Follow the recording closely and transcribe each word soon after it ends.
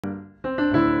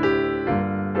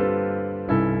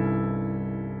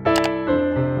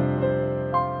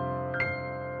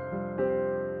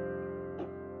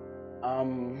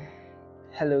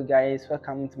Hello guys,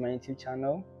 welcome to my YouTube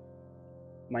channel.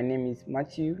 My name is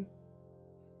Matthew.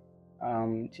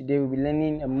 Today we'll be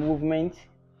learning a movement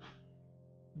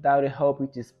that will help you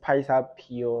to spice up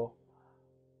your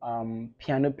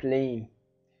piano playing.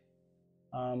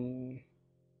 So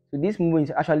this movement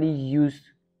is actually used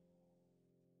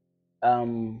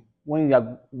when you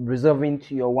are resolving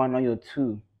to your 1 or your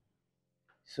 2.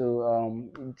 So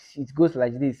it goes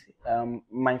like this.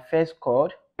 My first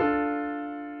chord,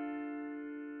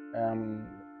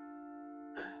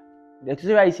 the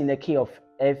tutorial is in the key of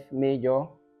F major.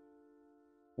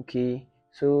 Okay,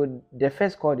 so the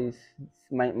first chord is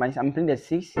I'm playing the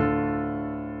 6.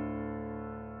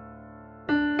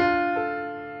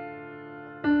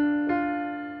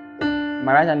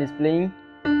 My right hand is playing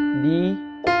D,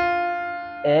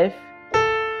 F,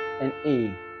 and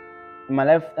A. My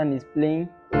left hand is playing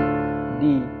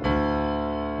D,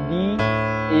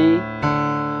 A,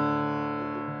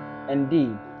 and D.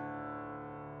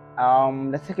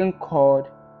 The second chord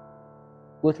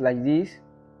goes like this.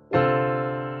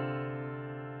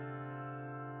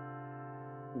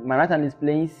 My right hand is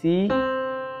playing C,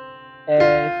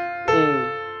 F, A.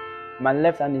 My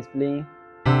left hand is playing.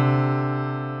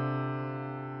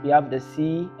 We have the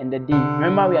C and the D.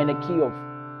 Remember, we are in the key of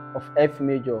F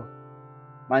major.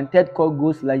 My third chord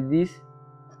goes like this.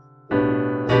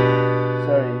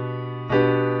 Sorry.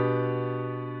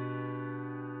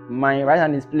 My right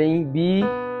hand is playing B,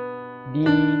 D,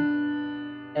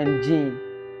 and G.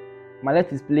 My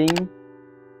left is playing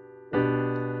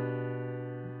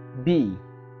B.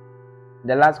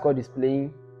 The last chord is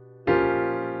playing.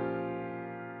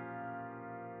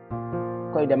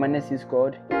 Call it the minor 6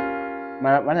 chord.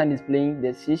 My right hand is playing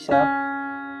the C sharp,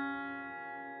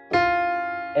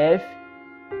 F,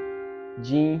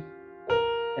 G,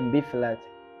 and B flat.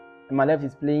 And my left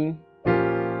is playing B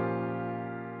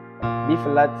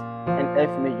flat and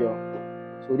F major.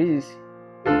 So this is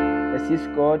the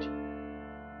 6th chord,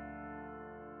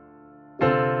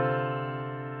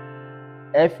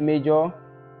 F major,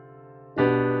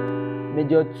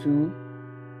 major 2,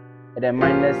 and the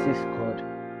minor 6 chord.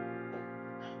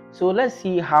 So let's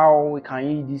see how we can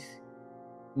use this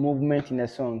movement in a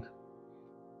song.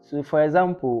 So for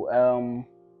example,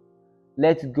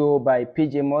 Let's Go by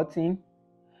PJ Morton.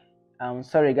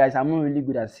 Sorry guys, I'm not really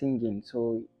good at singing,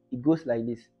 so it goes like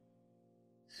this.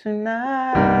 Soon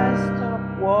I stop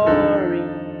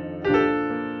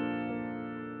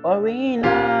worrying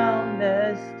out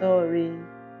the story.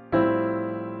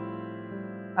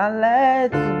 I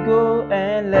let go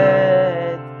and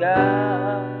let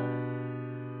God.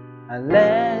 I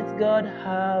let God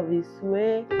have His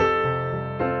way.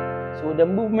 So the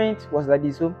movement was like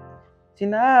this. So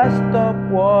till I stop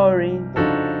worrying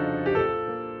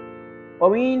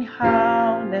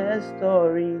how the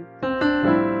story.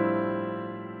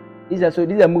 This is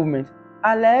a movement.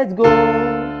 I let go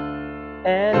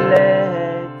and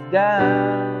let God,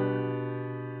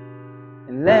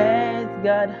 and let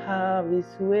God have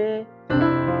His way.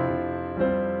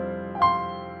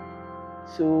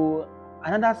 So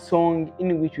another song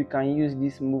in which we can use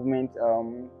this movement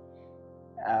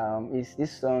is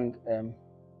this song,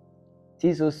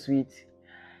 "Tis So Sweet."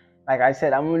 Like I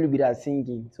said, I'm really good at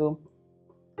singing. So,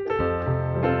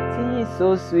 tis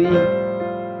so sweet,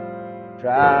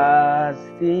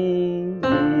 trusting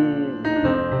Jesus.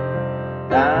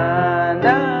 Da,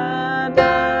 da,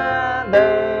 da, da, da,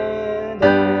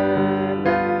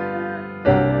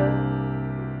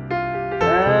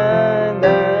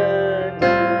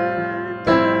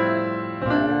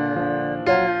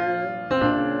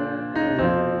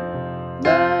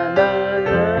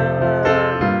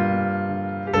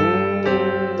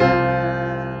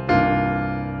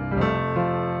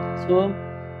 So,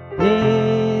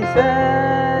 Jesus,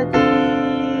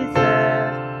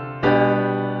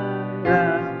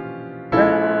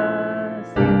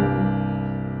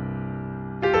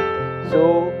 so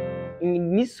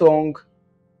in this song,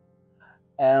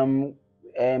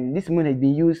 this movement has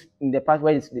been used in the past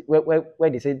where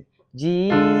they said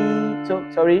Jesus,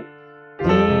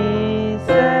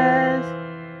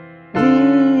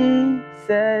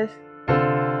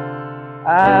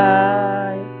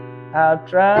 I have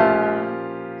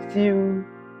trust you.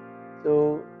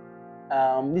 So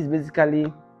this is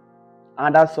basically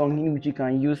another song in which you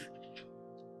can use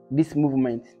this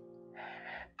movement.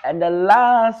 And the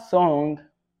last song,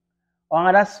 or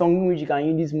another song in which you can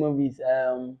use this movement is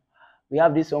we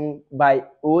have this song by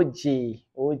OJ.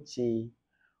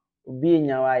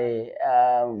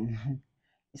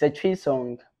 It's a tree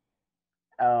song.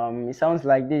 It sounds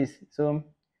like this. So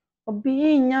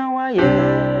Obi Nyawaye,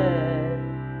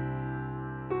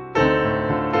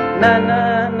 na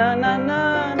na na na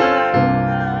na.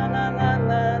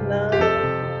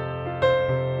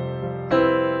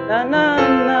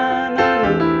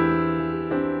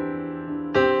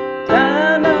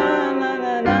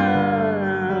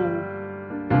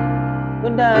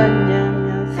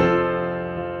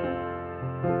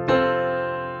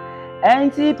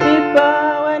 Anti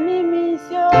people when he miss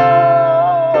you.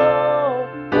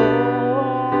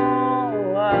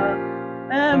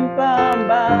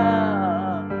 Empamba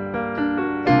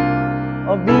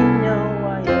Obinya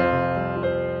Waya.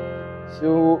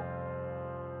 So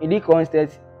in the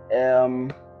context,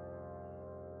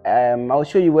 I'll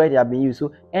show you where they have been used.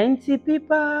 So anti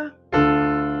people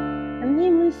and he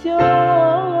miss you.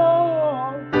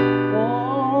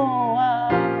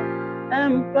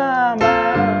 Empamba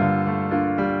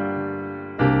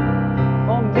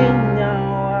Obinya.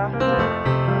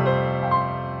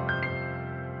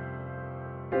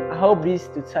 I hope this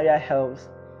tutorial helps.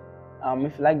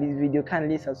 If you like this video,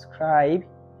 kindly subscribe.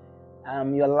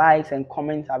 Your likes and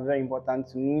comments are very important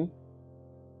to me.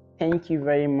 Thank you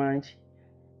very much,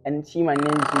 and see you in my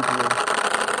next video.